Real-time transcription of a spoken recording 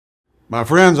My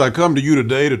friends, I come to you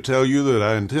today to tell you that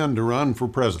I intend to run for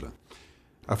president.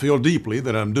 I feel deeply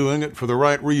that I'm doing it for the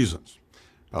right reasons.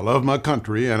 I love my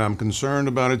country and I'm concerned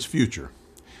about its future.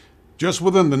 Just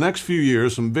within the next few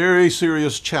years, some very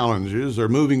serious challenges are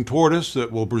moving toward us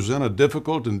that will present a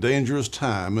difficult and dangerous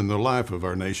time in the life of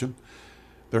our nation.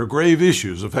 There are grave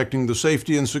issues affecting the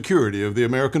safety and security of the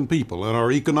American people and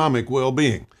our economic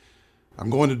well-being. I'm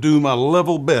going to do my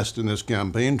level best in this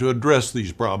campaign to address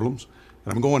these problems,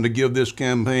 and I'm going to give this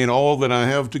campaign all that I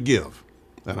have to give,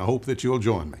 and I hope that you'll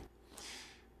join me.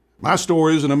 My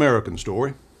story is an American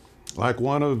story, like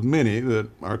one of many that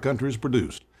our country has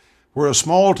produced, where a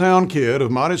small-town kid of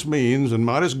modest means and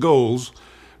modest goals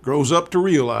grows up to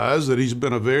realize that he's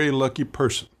been a very lucky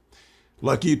person,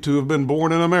 lucky to have been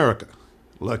born in America,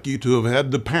 lucky to have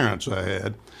had the parents I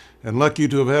had, and lucky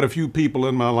to have had a few people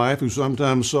in my life who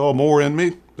sometimes saw more in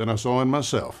me than I saw in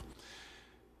myself.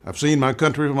 I've seen my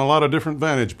country from a lot of different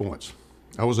vantage points.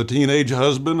 I was a teenage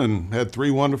husband and had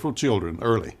 3 wonderful children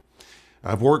early.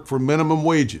 I've worked for minimum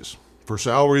wages, for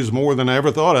salaries more than I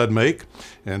ever thought I'd make,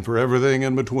 and for everything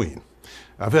in between.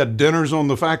 I've had dinners on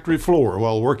the factory floor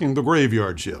while working the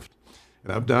graveyard shift,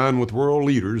 and I've dined with world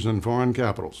leaders in foreign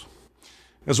capitals.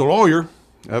 As a lawyer,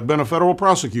 I've been a federal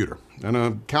prosecutor and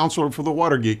a counselor for the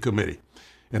Watergate Committee.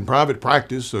 In private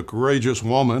practice, a courageous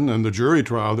woman and the jury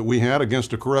trial that we had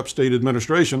against a corrupt state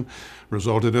administration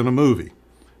resulted in a movie.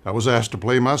 I was asked to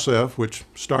play myself, which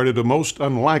started a most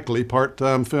unlikely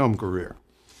part-time film career.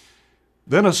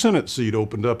 Then a Senate seat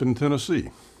opened up in Tennessee.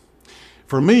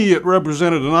 For me, it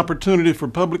represented an opportunity for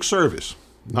public service,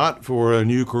 not for a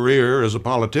new career as a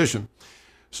politician.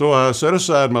 So I set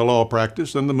aside my law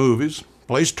practice and the movies,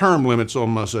 placed term limits on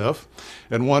myself,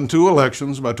 and won 2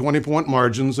 elections by 20-point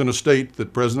margins in a state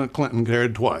that President Clinton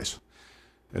carried twice.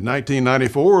 In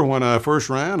 1994, when I first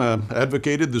ran, I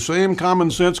advocated the same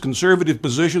common-sense conservative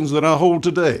positions that I hold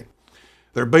today.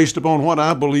 They're based upon what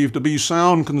I believe to be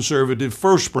sound conservative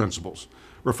first principles,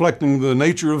 reflecting the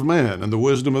nature of man and the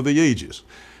wisdom of the ages.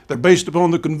 They're based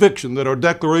upon the conviction that our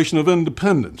Declaration of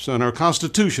Independence and our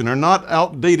Constitution are not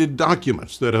outdated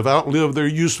documents that have outlived their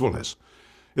usefulness.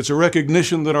 It's a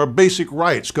recognition that our basic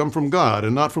rights come from God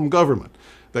and not from government,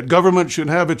 that government should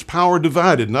have its power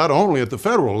divided not only at the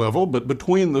federal level, but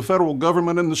between the federal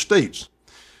government and the states.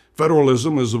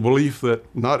 Federalism is the belief that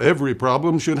not every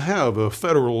problem should have a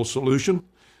federal solution.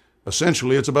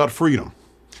 Essentially, it's about freedom.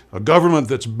 A government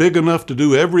that's big enough to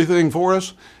do everything for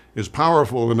us is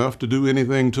powerful enough to do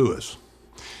anything to us.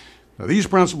 Now, these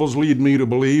principles lead me to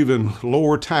believe in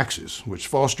lower taxes, which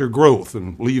foster growth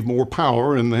and leave more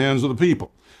power in the hands of the people.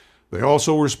 They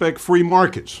also respect free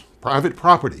markets, private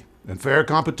property, and fair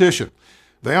competition.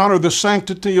 They honor the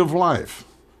sanctity of life,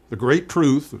 the great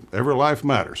truth that every life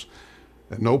matters,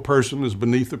 and no person is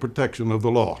beneath the protection of the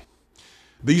law.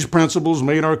 These principles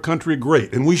made our country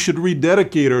great, and we should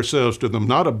rededicate ourselves to them,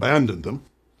 not abandon them.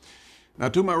 Now,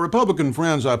 to my Republican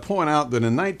friends, I point out that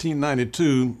in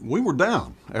 1992, we were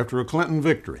down after a Clinton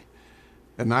victory.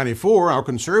 In 94, our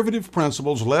conservative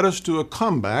principles led us to a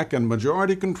comeback and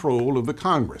majority control of the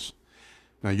Congress.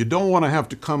 Now, you don't want to have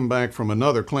to come back from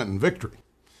another Clinton victory.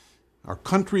 Our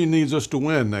country needs us to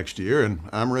win next year, and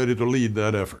I'm ready to lead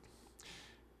that effort.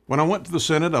 When I went to the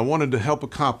Senate, I wanted to help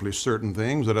accomplish certain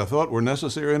things that I thought were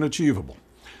necessary and achievable.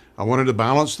 I wanted to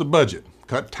balance the budget,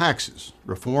 cut taxes,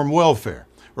 reform welfare,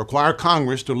 require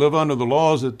Congress to live under the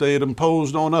laws that they had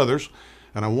imposed on others,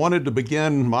 and I wanted to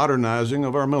begin modernizing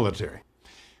of our military.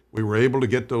 We were able to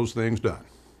get those things done.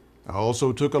 I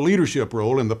also took a leadership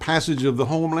role in the passage of the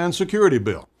Homeland Security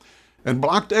Bill and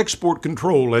blocked export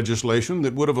control legislation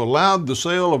that would have allowed the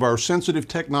sale of our sensitive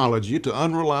technology to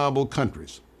unreliable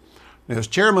countries. As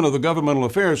chairman of the Governmental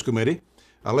Affairs Committee,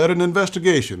 I led an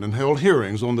investigation and held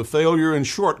hearings on the failure and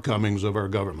shortcomings of our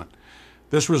government.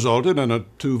 This resulted in a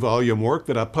 2-volume work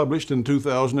that I published in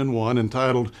 2001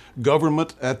 entitled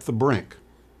Government at the Brink.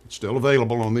 It's still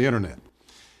available on the internet.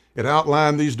 It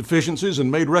outlined these deficiencies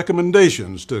and made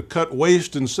recommendations to cut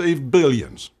waste and save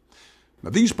billions. Now,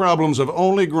 these problems have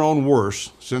only grown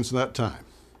worse since that time.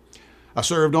 I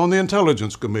served on the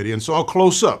Intelligence Committee and saw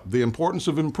close up the importance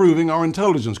of improving our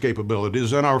intelligence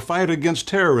capabilities and our fight against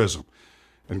terrorism,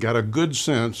 and got a good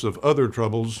sense of other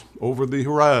troubles over the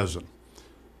horizon.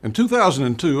 In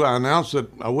 2002, I announced that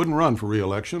I wouldn't run for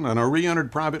re-election, and I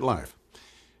re-entered private life.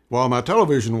 While my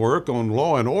television work on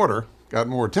law and order got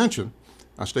more attention,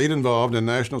 I stayed involved in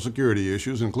national security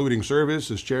issues, including service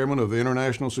as chairman of the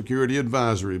International Security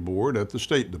Advisory Board at the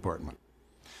State Department.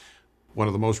 One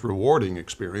of the most rewarding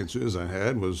experiences I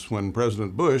had was when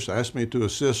President Bush asked me to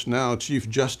assist now Chief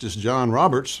Justice John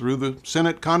Roberts through the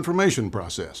Senate confirmation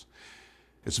process.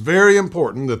 It's very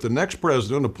important that the next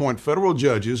president appoint federal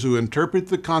judges who interpret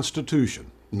the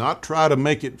Constitution, not try to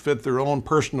make it fit their own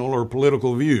personal or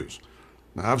political views.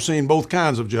 Now, I've seen both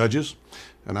kinds of judges,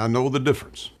 and I know the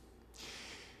difference.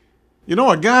 You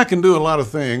know, a guy can do a lot of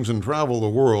things and travel the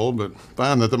world, but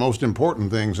find that the most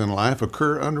important things in life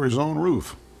occur under his own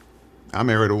roof. I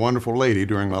married a wonderful lady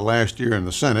during my last year in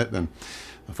the Senate, and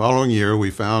the following year we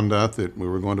found out that we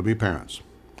were going to be parents.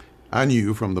 I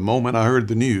knew from the moment I heard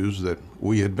the news that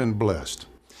we had been blessed.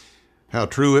 How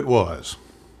true it was.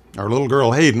 Our little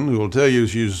girl Hayden, who will tell you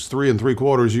she's 3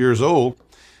 3/4 years old,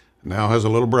 now has a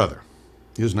little brother.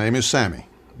 His name is Sammy.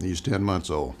 He's 10 months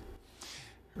old.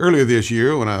 Earlier this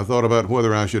year, when I thought about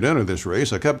whether I should enter this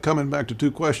race, I kept coming back to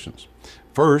two questions.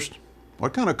 First,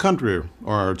 what kind of country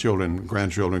are our children and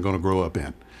grandchildren going to grow up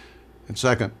in? And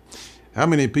second, how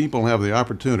many people have the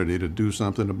opportunity to do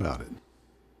something about it?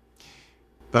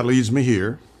 That leads me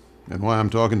here, and why I'm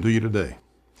talking to you today.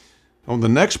 On the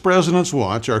next president's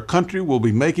watch, our country will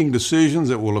be making decisions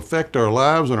that will affect our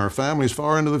lives and our families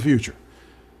far into the future.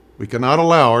 We cannot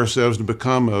allow ourselves to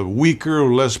become a weaker,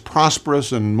 less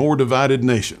prosperous, and more divided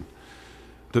nation.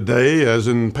 Today, as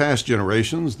in past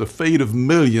generations, the fate of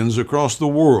millions across the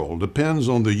world depends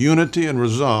on the unity and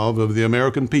resolve of the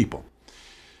American people.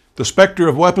 The specter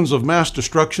of weapons of mass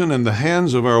destruction in the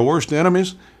hands of our worst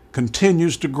enemies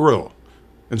continues to grow.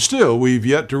 And still, we've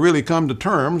yet to really come to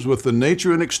terms with the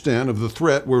nature and extent of the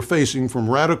threat we're facing from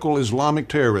radical Islamic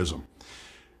terrorism.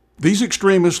 These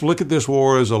extremists look at this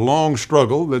war as a long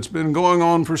struggle that's been going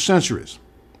on for centuries.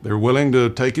 They're willing to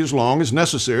take as long as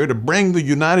necessary to bring the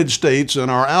United States and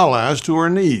our allies to our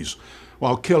knees,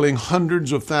 while killing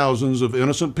hundreds of thousands of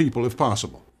innocent people if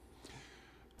possible.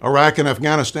 Iraq and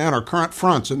Afghanistan are current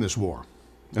fronts in this war,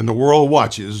 and the world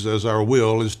watches as our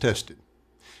will is tested.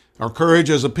 Our courage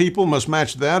as a people must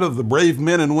match that of the brave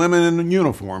men and women in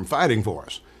uniform fighting for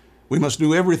us. We must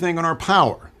do everything in our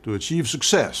power to achieve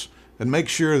success and make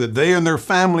sure that they and their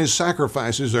families'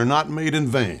 sacrifices are not made in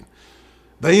vain.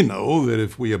 They know that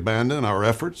if we abandon our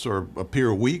efforts or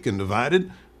appear weak and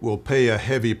divided, we'll pay a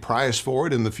heavy price for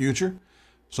it in the future.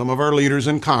 Some of our leaders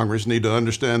in Congress need to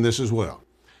understand this as well.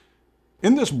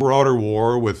 In this broader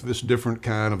war with this different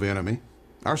kind of enemy,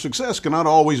 our success cannot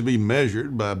always be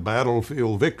measured by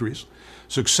battlefield victories.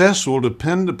 Success will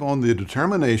depend upon the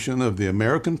determination of the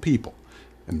American people,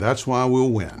 and that's why we'll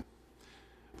win.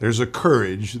 There's a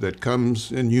courage that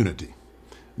comes in unity.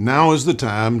 Now is the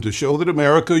time to show that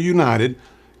America united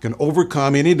can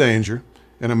overcome any danger,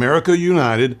 and America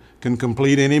united can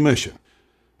complete any mission.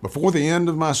 Before the end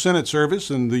of my Senate service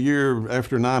in the year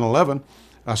after 9/11,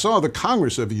 I saw the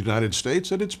Congress of the United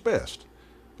States at its best,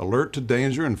 alert to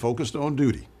danger and focused on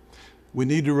duty. We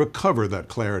need to recover that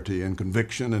clarity and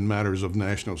conviction in matters of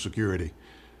national security.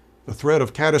 The threat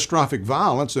of catastrophic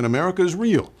violence in America is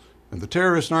real, and the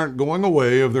terrorists aren't going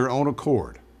away of their own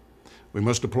accord. We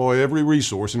must deploy every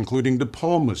resource, including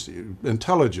diplomacy,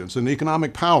 intelligence, and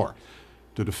economic power,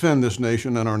 to defend this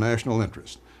nation and our national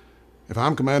interest. If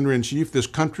I'm Commander-in-Chief, this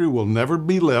country will never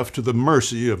be left to the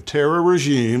mercy of terror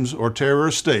regimes or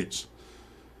terrorist states.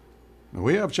 Now,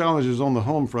 we have challenges on the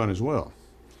home front as well.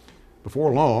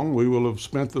 Before long, we will have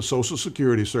spent the Social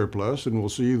Security surplus and we'll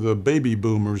see the baby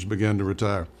boomers begin to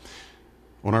retire.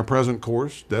 On our present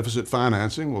course, deficit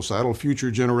financing will saddle future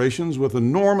generations with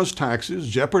enormous taxes,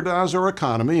 jeopardize our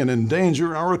economy, and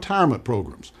endanger our retirement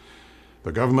programs.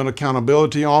 The Government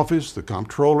Accountability Office, the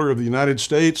Comptroller of the United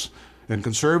States, and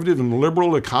conservative and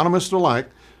liberal economists alike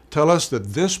tell us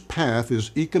that this path is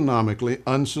economically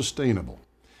unsustainable.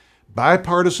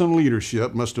 Bipartisan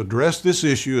leadership must address this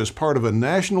issue as part of a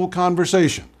national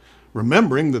conversation,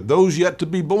 remembering that those yet to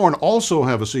be born also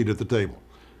have a seat at the table.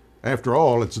 After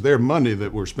all, it's their money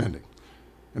that we're spending,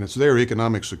 and it's their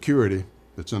economic security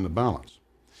that's in the balance.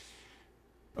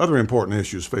 Other important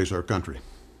issues face our country.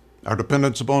 Our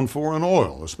dependence upon foreign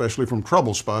oil, especially from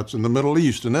trouble spots in the Middle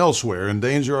East and elsewhere,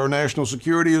 endanger our national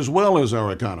security as well as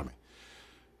our economy.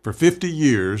 For 50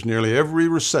 years, nearly every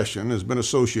recession has been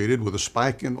associated with a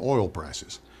spike in oil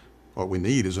prices. What we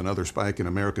need is another spike in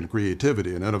American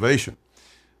creativity and innovation.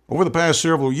 Over the past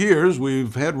several years,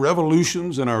 we've had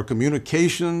revolutions in our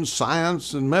communications,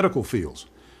 science, and medical fields.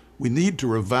 We need to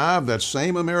revive that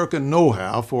same American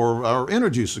know-how for our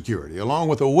energy security, along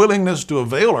with a willingness to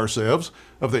avail ourselves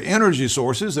of the energy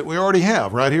sources that we already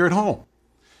have right here at home.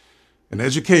 In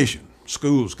education,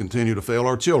 schools continue to fail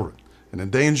our children and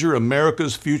endanger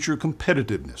America's future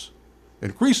competitiveness.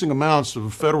 Increasing amounts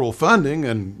of federal funding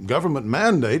and government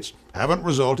mandates haven't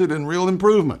resulted in real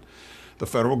improvement. The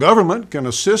federal government can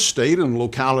assist state and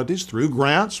localities through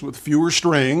grants with fewer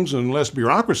strings and less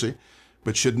bureaucracy,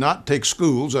 but should not take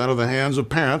schools out of the hands of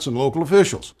parents and local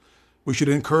officials. We should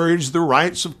encourage the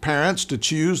rights of parents to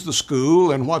choose the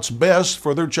school and what's best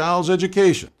for their child's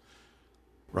education.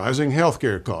 Rising health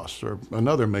care costs are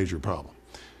another major problem.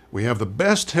 We have the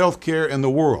best health care in the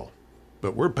world,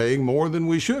 but we're paying more than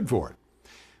we should for it.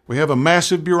 We have a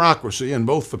massive bureaucracy in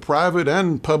both the private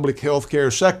and public health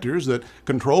care sectors that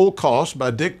control costs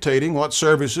by dictating what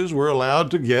services we're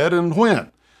allowed to get and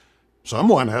when.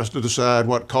 Someone has to decide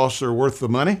what costs are worth the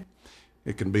money.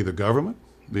 It can be the government,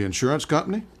 the insurance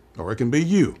company, or it can be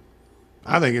you.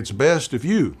 I think it's best if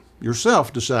you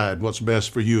yourself decide what's best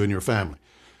for you and your family.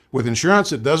 With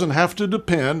insurance, it doesn't have to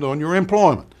depend on your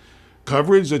employment.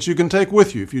 Coverage that you can take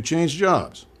with you if you change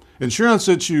jobs. Insurance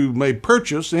that you may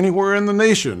purchase anywhere in the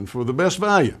nation for the best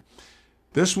value.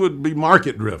 This would be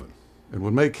market-driven and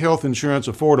would make health insurance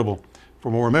affordable for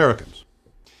more Americans.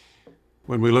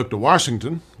 When we look to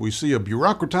Washington, we see a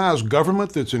bureaucratized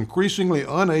government that's increasingly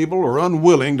unable or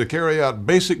unwilling to carry out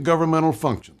basic governmental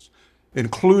functions,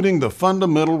 including the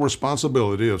fundamental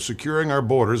responsibility of securing our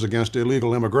borders against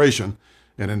illegal immigration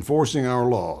and enforcing our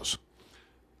laws.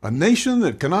 A nation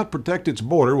that cannot protect its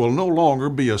border will no longer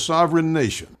be a sovereign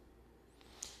nation.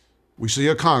 We see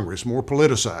a Congress more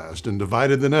politicized and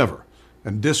divided than ever,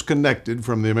 and disconnected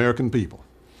from the American people.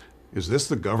 Is this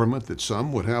the government that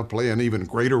some would have play an even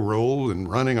greater role in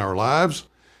running our lives?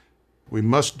 We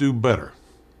must do better.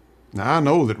 Now, I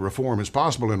know that reform is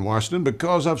possible in Washington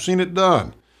because I've seen it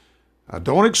done. I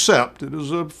don't accept it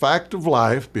as a fact of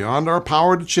life beyond our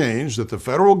power to change that the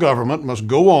federal government must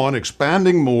go on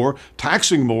expanding more,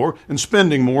 taxing more, and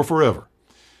spending more forever.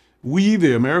 We,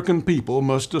 the American people,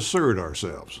 must assert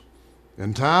ourselves.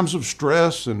 In times of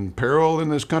stress and peril in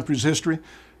this country's history,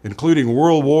 including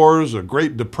world wars, a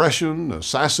Great Depression,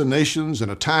 assassinations,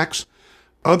 and attacks,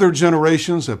 other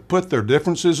generations have put their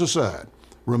differences aside,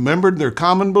 remembered their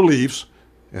common beliefs,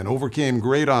 and overcame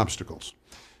great obstacles.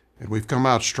 And we've come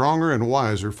out stronger and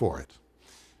wiser for it.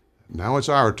 Now it's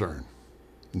our turn.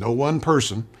 No one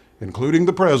person, including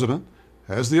the president,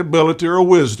 has the ability or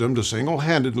wisdom to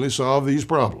single-handedly solve these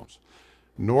problems,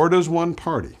 nor does one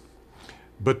party.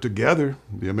 But together,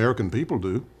 the American people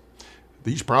do.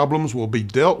 These problems will be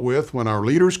dealt with when our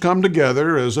leaders come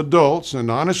together as adults and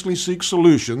honestly seek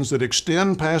solutions that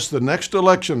extend past the next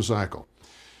election cycle.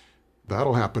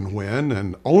 That'll happen when,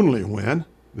 and only when,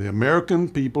 the American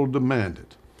people demand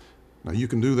it. Now, you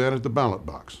can do that at the ballot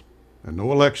box, and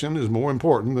no election is more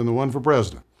important than the one for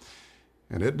president.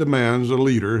 And it demands a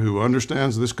leader who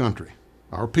understands this country,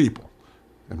 our people,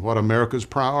 and what America's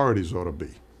priorities ought to be.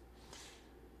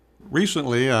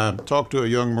 Recently, I talked to a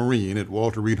young Marine at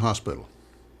Walter Reed Hospital.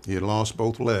 He had lost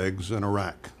both legs in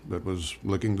Iraq, but was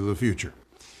looking to the future.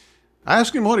 I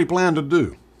asked him what he planned to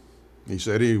do. He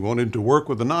said he wanted to work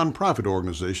with a nonprofit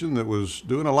organization that was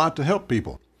doing a lot to help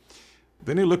people.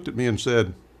 Then he looked at me and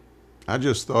said, "I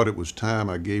just thought it was time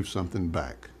I gave something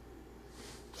back."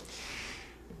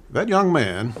 That young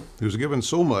man, who's given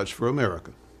so much for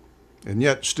America, and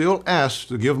yet still asks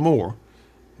to give more,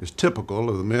 is typical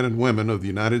of the men and women of the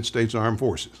United States Armed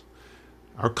Forces.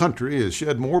 Our country has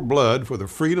shed more blood for the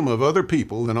freedom of other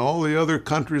people than all the other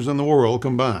countries in the world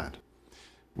combined.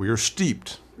 We are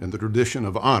steeped in the tradition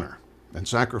of honor and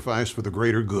sacrifice for the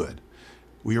greater good.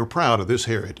 We are proud of this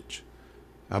heritage.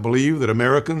 I believe that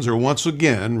Americans are once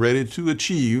again ready to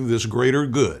achieve this greater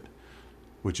good,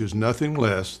 which is nothing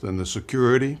less than the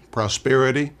security,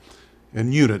 prosperity,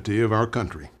 and unity of our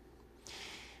country.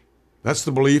 That's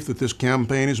the belief that this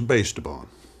campaign is based upon.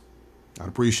 I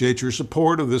appreciate your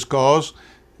support of this cause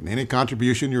and any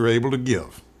contribution you're able to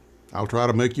give. I'll try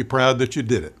to make you proud that you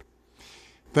did it.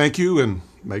 Thank you, and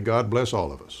may God bless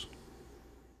all of us.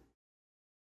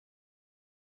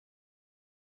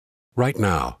 Right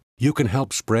now, you can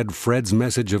help spread Fred's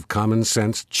message of common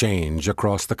sense change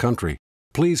across the country.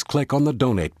 Please click on the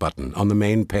Donate button on the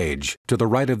main page to the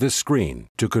right of this screen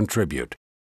to contribute.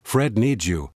 Fred needs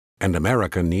you, and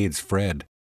America needs Fred.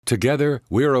 Together,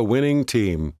 we're a winning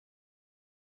team.